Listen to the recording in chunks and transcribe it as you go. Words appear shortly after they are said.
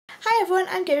Hi everyone,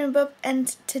 I'm Gamingbub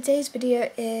and today's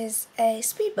video is a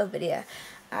speed build video.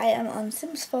 I am on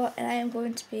Sims 4 and I am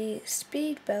going to be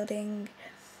speed building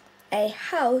a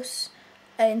house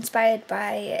inspired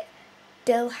by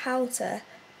Dill Houter,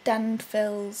 Dan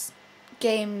Phil's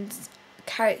games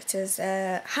character's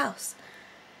house.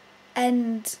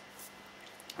 And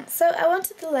so I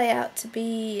wanted the layout to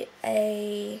be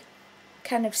a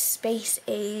kind of space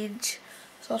age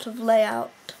sort of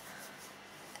layout.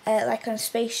 Like on a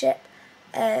spaceship.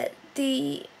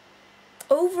 The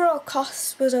overall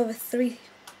cost was over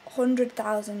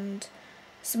 300,000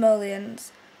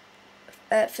 simoleons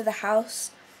for the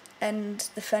house and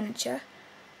the furniture.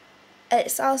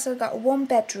 It's also got one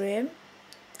bedroom,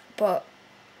 but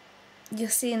you'll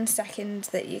see in a second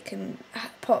that you can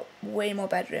put way more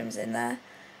bedrooms in there.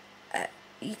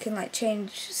 You can like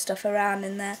change stuff around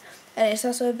in there, and it's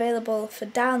also available for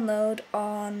download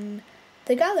on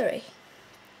the gallery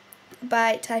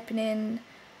by typing in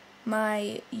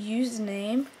my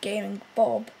username,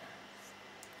 Gamingbub,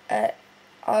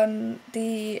 on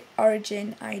the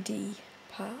origin ID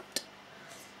part.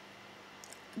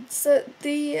 So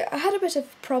I had a bit of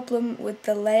a problem with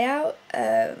the layout,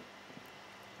 but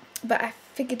I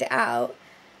figured it out.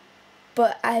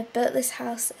 But I built this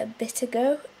house a bit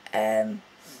ago, and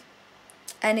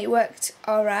it worked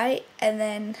alright, and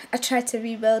then I tried to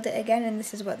rebuild it again, and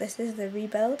this is what this is, the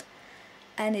rebuild.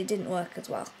 And it didn't work as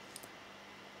well.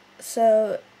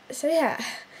 So yeah,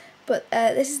 but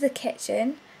this is the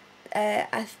kitchen.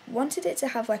 I wanted it to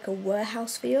have like a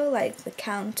warehouse feel, like the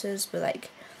counters were like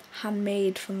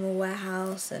handmade from a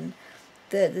warehouse, and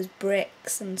there's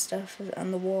bricks and stuff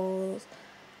on the walls.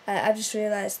 I've just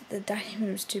realised the dining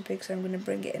room's too big, so I'm going to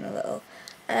bring it in a little.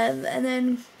 And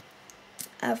then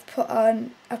I've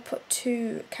put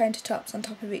two countertops on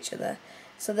top of each other.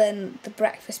 So then the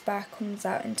breakfast bar comes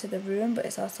out into the room, but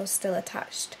it's also still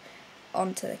attached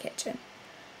onto the kitchen.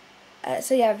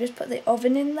 So yeah, I've just put the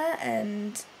oven in there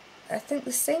and I think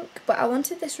the sink, but I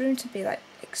wanted this room to be like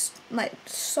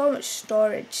so much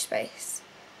storage space.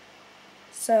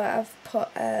 So I've put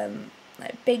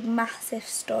like big massive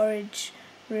storage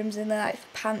rooms in there, like for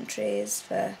pantries,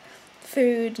 for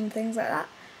food and things like that.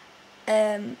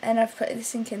 And I've put the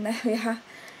sink in there, yeah.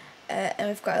 And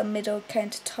we've got a middle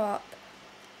countertop.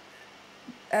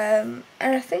 And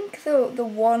I think the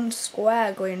one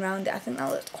square going around it, I think that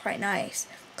looked quite nice,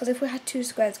 because if we had two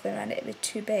squares going around it, it'd be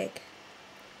too big.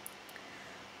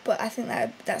 But I think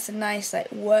that's a nice like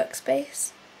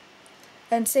workspace.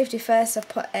 And safety first, I've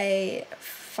put a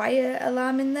fire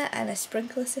alarm in there and a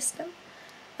sprinkler system.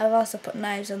 I've also put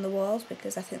knives on the walls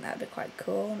because I think that'd be quite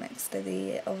cool next to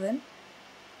the oven.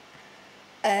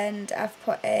 And I've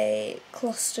put a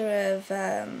cluster of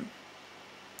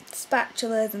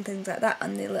spatulas and things like that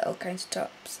on the little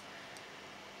countertops,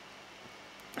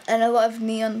 and a lot of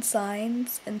neon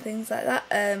signs and things like that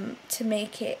to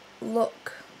make it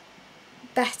look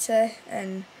better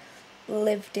and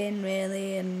lived in,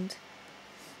 really. And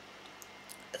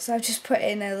so I've just put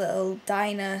in a little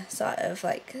diner, sort of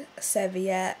like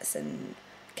serviettes and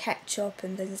ketchup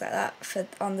and things like that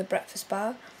on the breakfast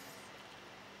bar,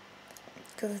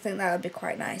 because I think that would be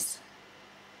quite nice.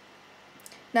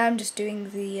 Now I'm just doing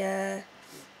the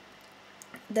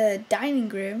dining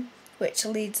room, which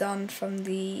leads on from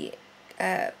the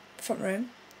front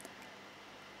room.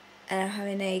 And I'm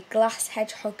having a glass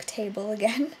hedgehog table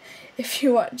again. If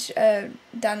you watch Dan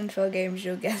and Phil games,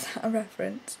 you'll get that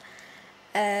reference.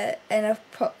 And I've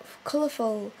put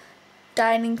colourful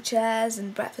dining chairs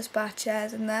and breakfast bar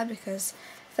chairs in there because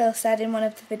Phil said in one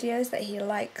of the videos that he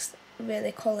likes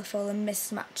really colourful and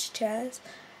mismatched chairs.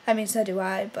 I mean, so do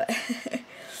I, but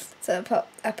so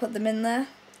I put them in there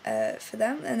for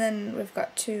them. And then we've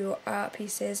got two art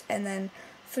pieces and then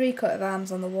 3 coat of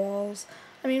arms on the walls.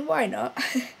 I mean, why not?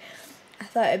 I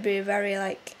thought it'd be a very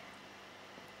like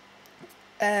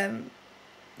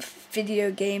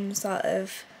video game sort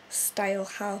of style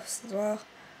house as well.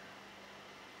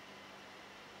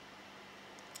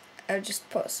 I've just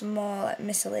put some more like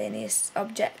miscellaneous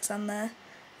objects on there.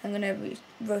 I'm going to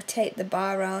rotate the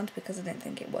bar around because I didn't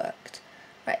think it worked.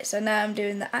 Right, so now I'm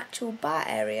doing the actual bar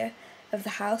area of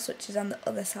the house, which is on the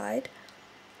other side.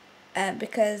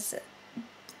 Because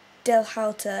Dill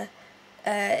Houter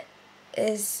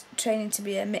is training to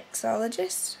be a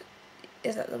mixologist.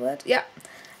 Is that the word? Yeah.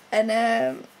 And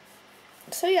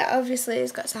so yeah, obviously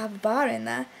it's got to have a bar in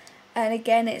there. And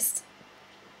again, it's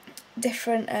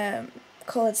different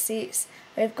coloured seats.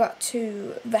 We've got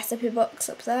 2 recipe books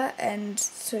up there and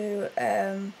 2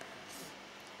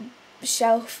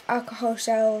 alcohol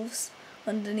shelves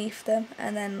underneath them,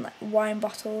 and then like wine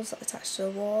bottles attached to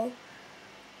the wall.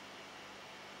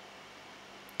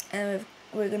 and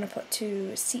we're going to put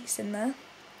 2 seats in there.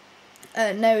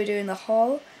 Now we're doing the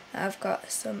hall. I've got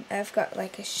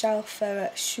like a shelf for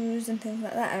shoes and things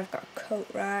like that. I've got a coat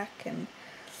rack, and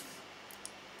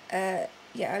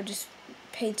yeah, I just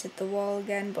painted the wall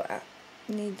again, but I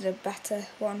needed a better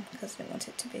one because I didn't want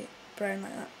it to be brown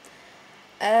like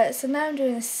that. So now I'm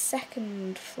doing the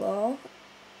second floor,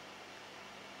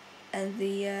 and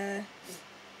the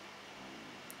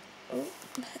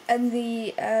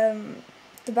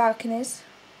balconies.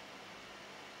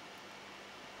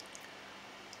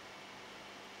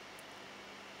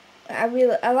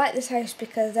 I like this house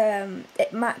because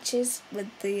it matches with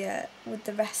the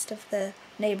rest of the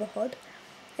neighbourhood.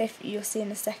 If you'll see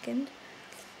in a second,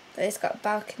 but it's got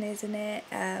balconies in it.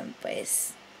 But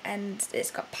it's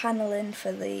got panelling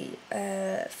for the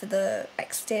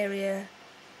exterior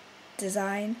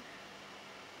design.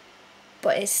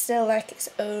 But it's still like its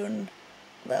own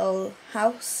little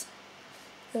house,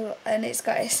 and it's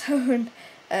got its own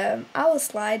owl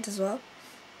slide as well.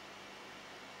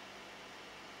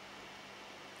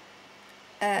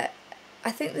 I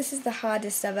think this is the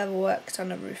hardest I've ever worked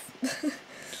on a roof.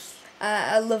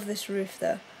 I love this roof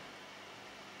though.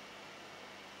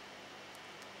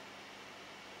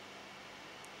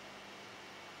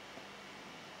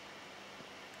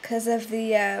 Because of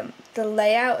the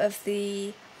layout of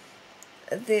the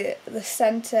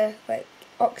centre, like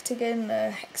octagon or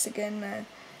hexagon,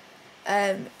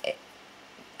 it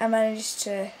managed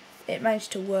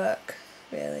to work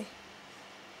really.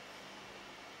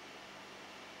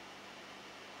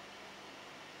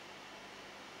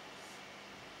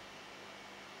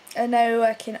 And now we're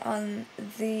working on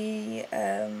the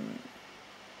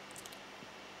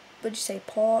would you say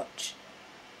porch?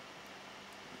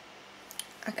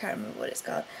 I can't remember what it's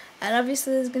called. And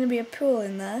obviously there's going to be a pool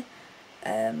in there.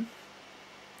 And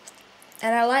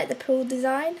I like the pool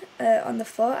design on the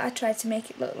floor. I tried to make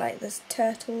it look like there's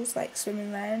turtles like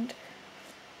swimming around.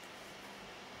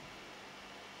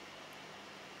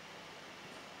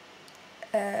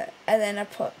 And then I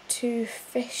put 2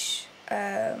 fish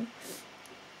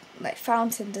like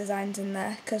fountain designs in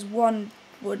there, because one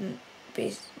wouldn't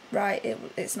be right,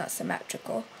 it's not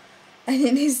symmetrical, and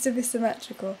it needs to be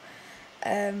symmetrical.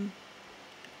 So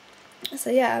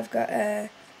yeah, I've got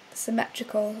a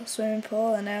symmetrical swimming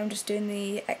pool, and now I'm just doing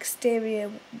the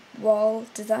exterior wall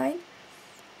design,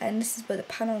 and this is where the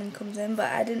panelling comes in.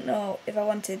 But I didn't know if I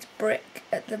wanted brick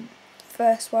at the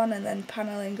first one and then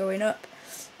panelling going up,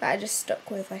 but I just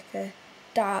stuck with like a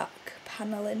dark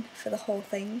panelling for the whole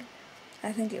thing.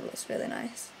 I think it looks really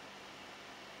nice.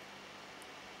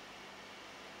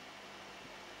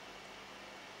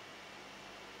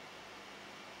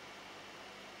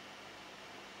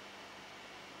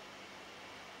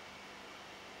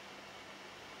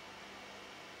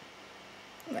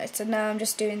 Right, so now I'm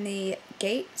just doing the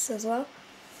gates as well.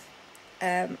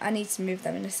 I need to move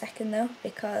them in a second though,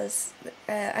 because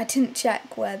I didn't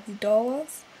check where the door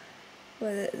was,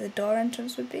 where the door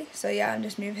entrance would be. So yeah, I'm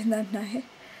just moving them now.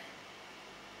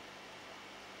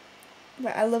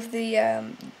 But I love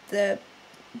the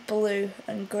blue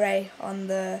and grey on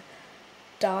the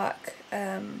dark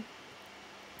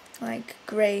like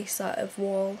grey sort of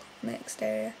wall on the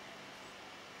exterior.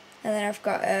 And then I've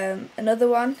got another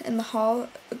one in the hall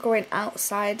going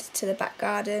outside to the back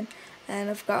garden,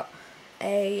 and I've got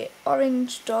a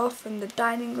orange door from the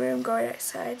dining room going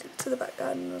outside to the back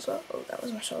garden as well. Oh, that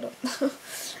was my shoulder. And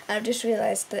I've just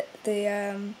realised that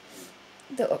the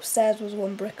upstairs was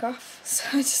 1 brick off,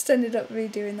 so I just ended up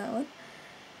redoing that one.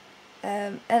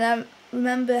 And I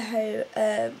remember how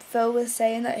Phil was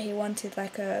saying that he wanted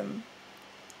like a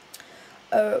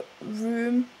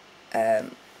room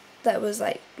that was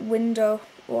like window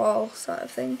wall sort of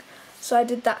thing. So I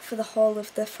did that for the whole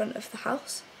of the front of the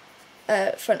house,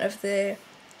 front of the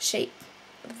shape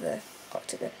of the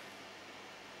octagon.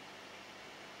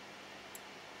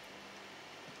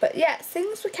 But yeah,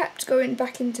 things were kept going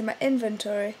back into my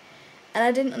inventory, and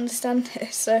I didn't understand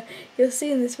it, so you'll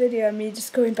see in this video me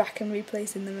just going back and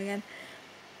replacing them again.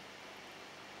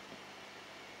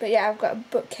 But yeah, I've got a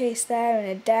bookcase there, and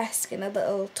a desk, and a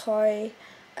little toy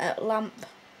lamp.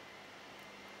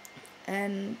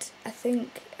 And I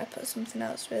think I put something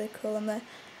else really cool on there.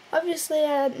 Obviously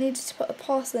I needed to put a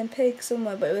porcelain pig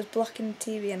somewhere, but it was blocking the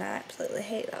TV, and I absolutely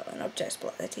hate that when objects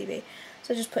block the TV.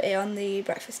 So I just put it on the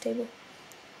breakfast table.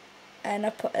 And I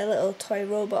put a little toy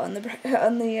robot on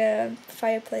the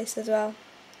fireplace as well.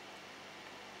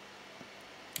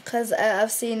 Because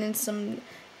I've seen in some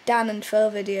Dan and Phil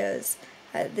videos,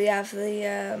 they have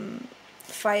the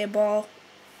fireball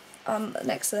on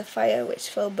next to the fire, which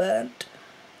Phil burnt.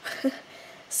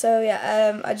 So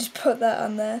yeah, I just put that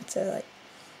on there to like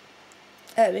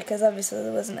because obviously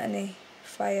there wasn't any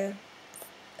fire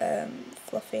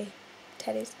fluffy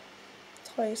toys.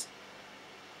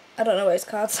 I don't know what it's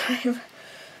called, sorry.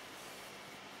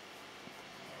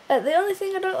 The only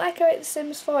thing I don't like about The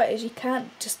Sims 4 is you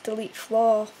can't just delete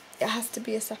floor. It has to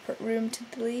be a separate room to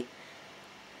delete.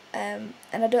 And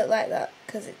I don't like that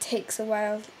because it takes a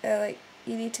while. Like,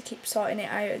 you need to keep sorting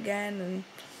it out again, and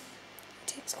it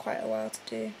takes quite a while to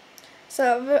do.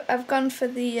 So I've gone for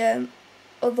the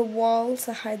other wall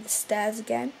to hide the stairs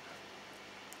again,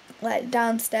 like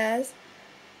downstairs.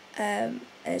 And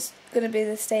it's going to be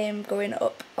the same going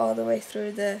up all the way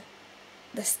through the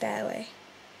stairway,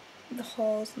 the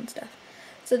halls and stuff.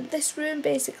 So this room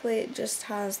basically just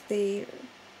has the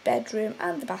bedroom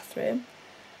and the bathroom.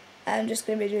 I'm just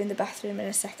going to be doing the bathroom in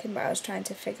a second, but I was trying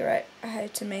to figure out how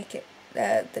to make it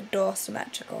the door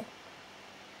symmetrical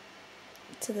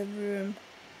to the room.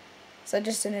 So I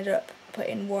just ended up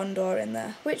putting one door in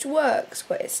there, which works,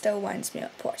 but it still winds me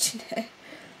up watching it.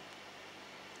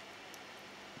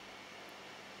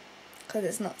 Because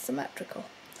it's not symmetrical.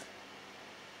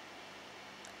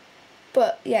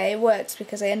 But yeah, it works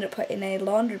because I ended up putting a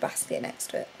laundry basket next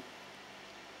to it.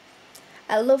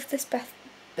 I love this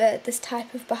this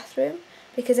type of bathroom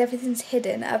because everything's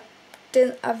hidden.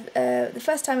 The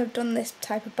first time I've done this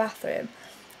type of bathroom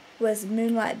was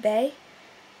Moonlight Bay,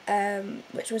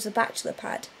 which was a bachelor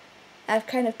pad. I've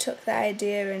kind of took that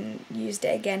idea and used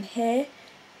it again here,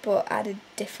 but added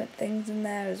different things in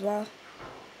there as well.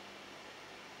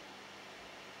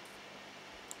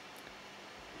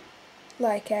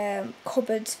 Like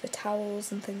cupboards for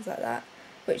towels and things like that,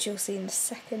 which you'll see in a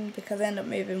second because I end up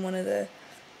moving one of the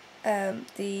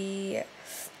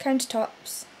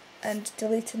countertops and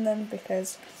deleting them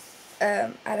because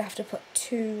I'd have to put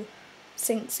 2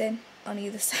 sinks in on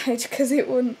either side because it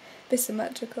wouldn't be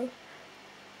symmetrical.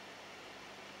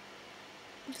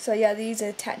 So yeah, these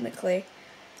are technically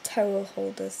towel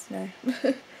holders now.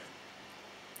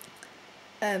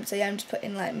 So yeah, I'm just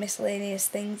putting like miscellaneous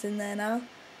things in there now.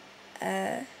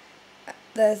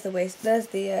 There's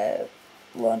the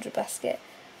laundry basket.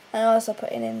 And I'm also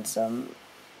putting in some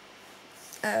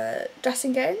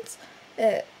dressing gowns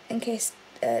in case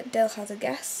Dale has a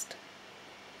guest.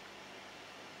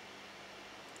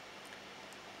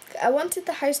 I wanted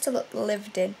the house to look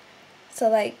lived in, so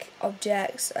like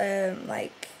objects,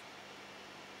 like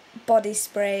body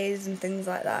sprays and things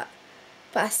like that.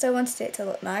 But I still wanted it to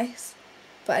look nice,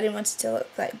 but I didn't want it to look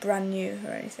like brand new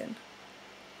or anything.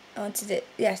 I wanted it,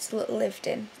 yeah, to look lived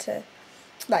in, to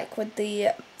like with the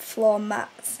floor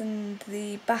mats and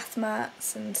the bath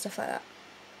mats and stuff like that.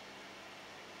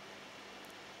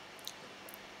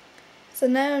 So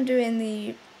now I'm doing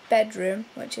the bedroom,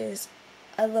 which is,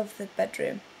 I love the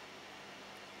bedroom.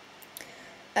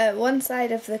 One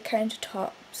side of the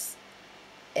countertops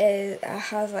is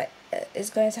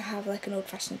going to have like an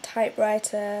old-fashioned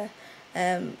typewriter,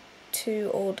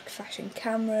 2 old-fashioned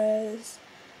cameras,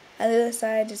 and the other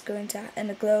side is going to,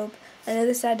 and a globe, and the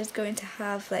other side is going to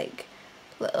have like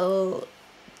little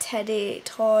teddy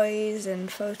toys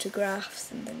and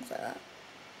photographs and things like that.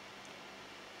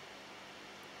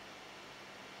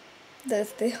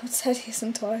 There's the old teddies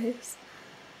and toys.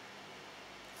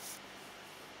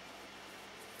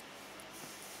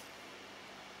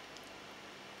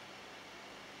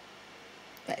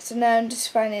 Right, so now I'm just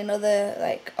finding other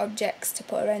like objects to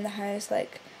put around the house,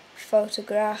 like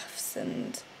photographs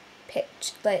and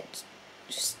like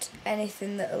just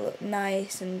anything that'll look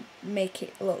nice and make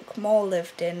it look more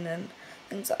lived in and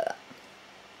things like that.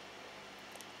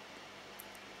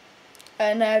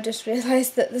 I now just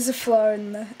realised that there's a flaw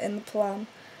in the plan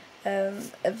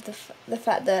of the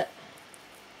fact that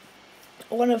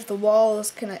one of the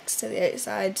walls connects to the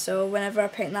outside, so whenever I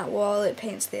paint that wall it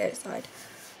paints the outside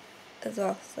as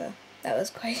well, so that was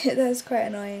quite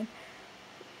annoying.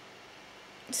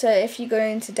 So if you're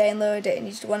going to download it and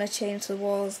you just want to change the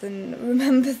walls, then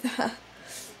remember that.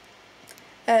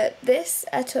 This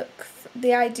I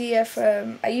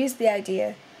used the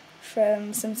idea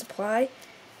from some supply.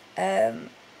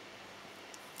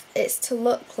 It's to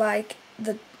look like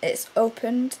it's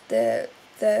opened, the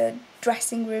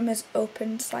dressing room is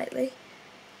opened slightly.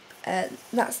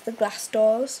 That's the glass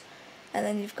doors, and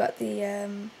then you've got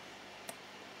the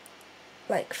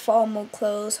like formal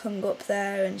clothes hung up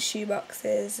there and shoe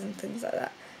boxes and things like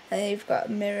that. And then you've got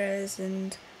mirrors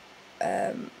and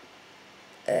a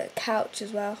couch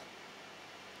as well.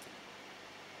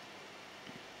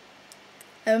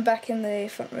 And back in the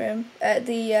front room,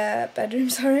 the bedroom,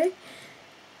 sorry.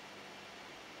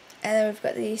 And then we've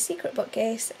got the secret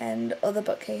bookcase and other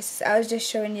bookcases. I was just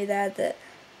showing you there that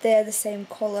they're the same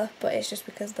colour, but it's just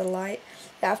because of the light.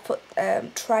 Yeah, I've put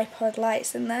tripod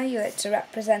lights in there, to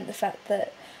represent the fact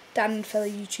that Dan and Phil are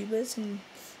YouTubers and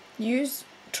use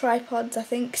tripods, I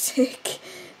think,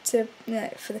 to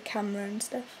for the camera and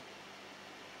stuff.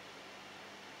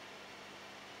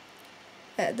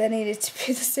 They needed to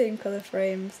be the same colour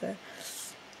frame, so.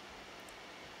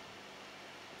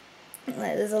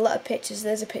 There's a lot of pictures.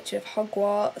 There's a picture of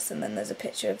Hogwarts, and then there's a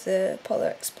picture of the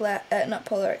not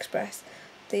Polar Express,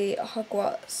 the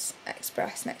Hogwarts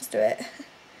Express next to it.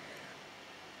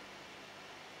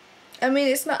 I mean,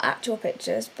 it's not actual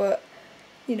pictures, but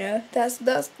that's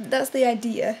the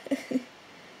idea.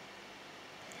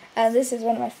 And this is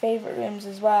one of my favourite rooms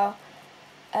as well.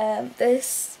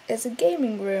 This is a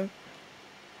gaming room.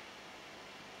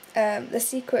 The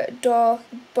secret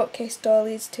bookcase door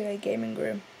leads to a gaming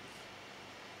room.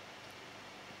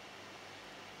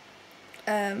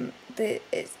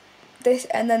 This,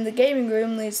 and then the gaming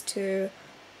room leads to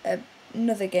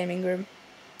another gaming room.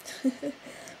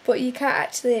 But you can't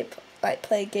actually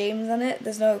play games on it.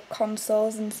 There's no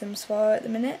consoles in Sims 4 at the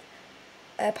minute,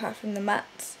 apart from the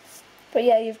mats. But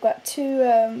yeah, you've got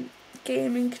two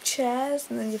gaming chairs,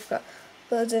 and then you've got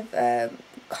loads of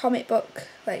comic book,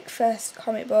 first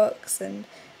comic books, and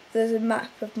there's a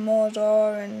map of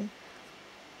Mordor and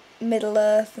Middle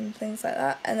Earth and things like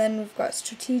that. And then we've got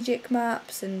strategic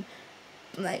maps and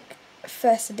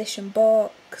first edition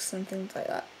books and things like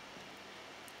that.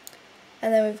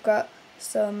 And then we've got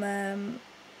some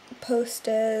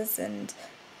posters and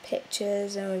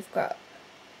pictures, and we've got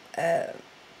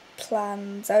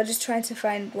plans. I was just trying to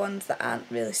find ones that aren't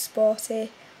really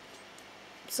sporty.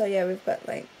 So yeah, we've got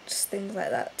just things like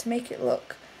that to make it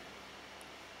look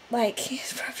like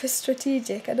it's proper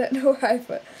strategic. I don't know why,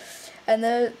 but and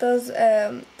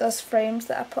those frames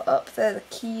that I put up, they're the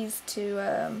keys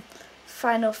to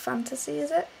Final Fantasy,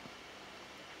 is it?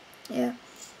 Yeah.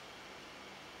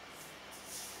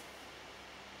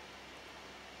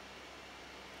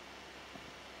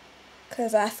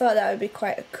 Because I thought that would be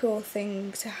quite a cool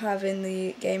thing to have in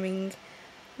the gaming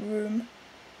room.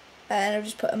 And I've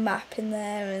just put a map in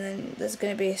there, and then there's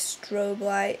going to be a strobe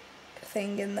light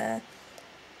thing in there.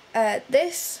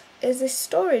 This is a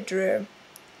storage room,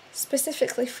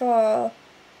 specifically for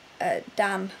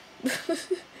Dan.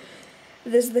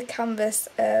 There's the canvas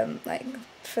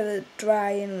for the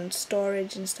drying and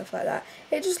storage and stuff like that.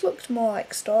 It just looked more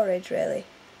like storage, really.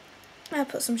 I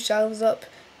put some shelves up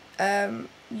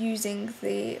using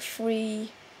the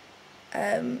free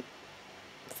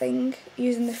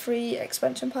using the free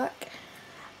expansion pack,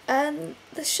 and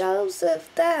the shelves are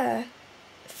there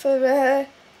for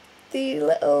the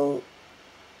little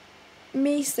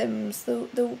Me Sims, the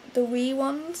Wii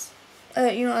ones, on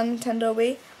Nintendo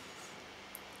Wii.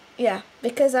 Yeah,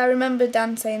 because I remember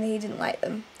Dan saying he didn't like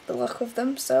them, the look of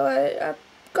them, so I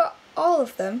got all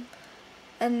of them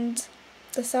and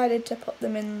decided to put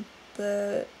them in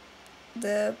the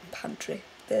pantry,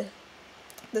 the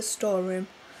storeroom.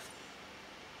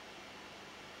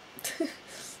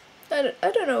 I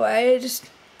don't know why, it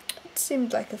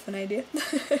seemed like a fun idea.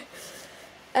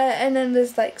 And then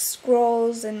there's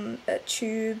scrolls and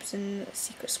tubes and a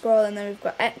secret scroll, and then we've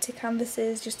got empty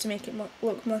canvases just to make it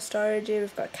look more storagey.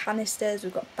 We've got canisters,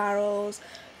 we've got barrels,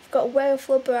 we've got whale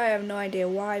flubber. I have no idea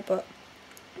why, but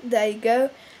there you go.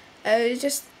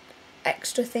 Just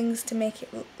extra things to make it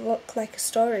look like a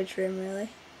storage room, really.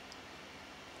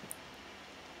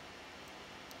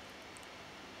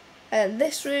 And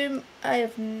this room, I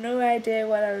have no idea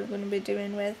what I'm going to be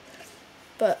doing with,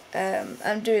 but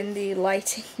I'm doing the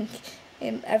lighting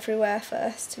in everywhere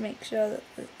first to make sure that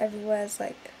everywhere's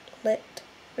lit,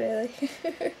 really.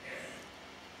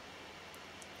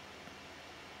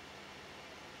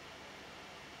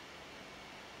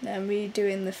 I'm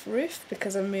redoing the roof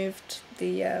because I moved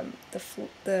the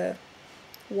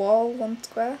wall 1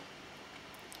 square.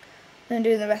 And I'm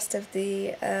doing the rest of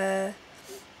the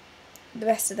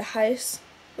house,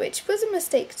 which was a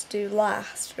mistake to do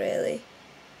last, really,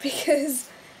 because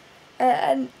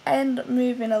I ended up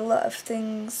moving a lot of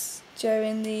things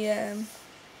during the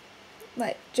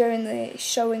during the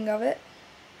showing of it.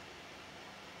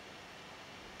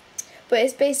 But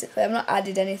it's basically, I've not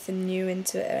added anything new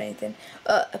into it or anything,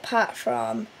 apart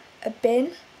from a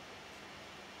bin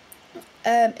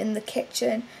in the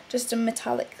kitchen, just a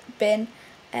metallic bin,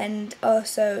 and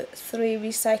also 3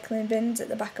 recycling bins at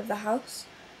the back of the house.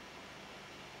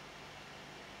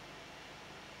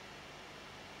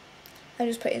 I'm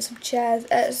just putting some chairs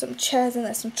in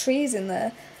there, some trees in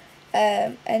there,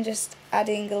 and just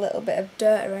adding a little bit of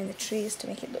dirt around the trees to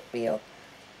make it look real.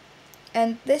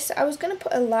 And this, I was going to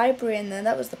put a library in there,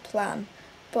 that was the plan,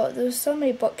 but there was so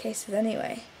many bookcases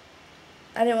anyway,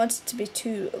 I didn't want it to be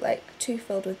too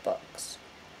filled with books.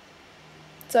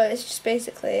 So it's just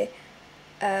basically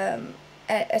a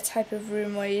type of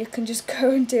room where you can just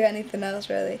go and do anything else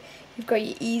really. You've got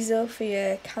your easel for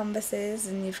your canvases,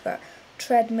 and you've got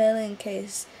treadmill in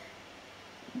case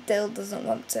Dill doesn't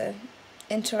want to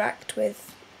interact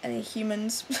with any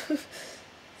humans,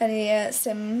 any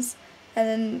Sims, and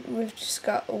then we've just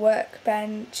got a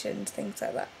workbench and things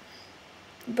like that.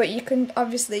 But you can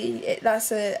obviously,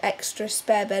 that's an extra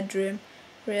spare bedroom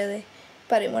really,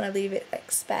 but I didn't want to leave it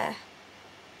like spare.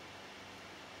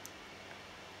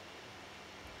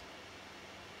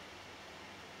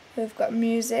 We've got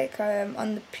music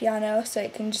on the piano, so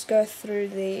it can just go through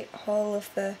the whole of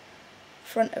the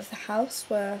front of the house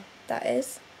where that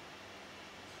is,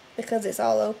 because it's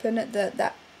all open at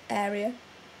that area.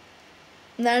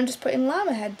 And then I'm just putting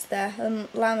llama heads there, and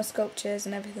llama sculptures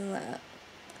and everything like that.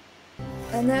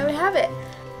 And there we have it.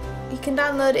 You can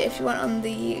download it if you want on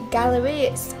the gallery.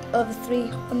 It's over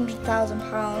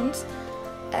 £300,000.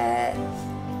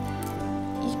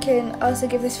 You can also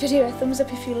give this video a thumbs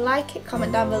up if you like it.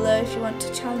 Comment down below if you want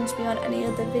to challenge me on any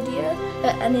other video,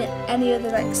 any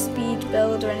other like speed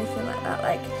build or anything like that,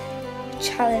 like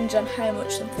challenge on how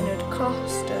much something would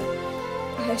cost or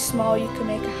how small you can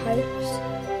make a house,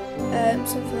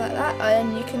 something like that.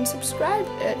 And you can subscribe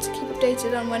to keep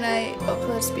updated on when I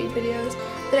upload speed videos.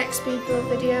 The next speed build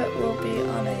video will be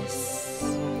on a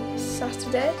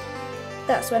Saturday.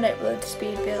 That's when I upload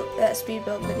speed build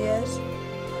videos.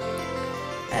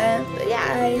 But yeah,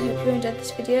 I hope you enjoyed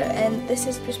this video, and this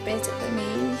is just basically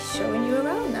me showing you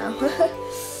around now.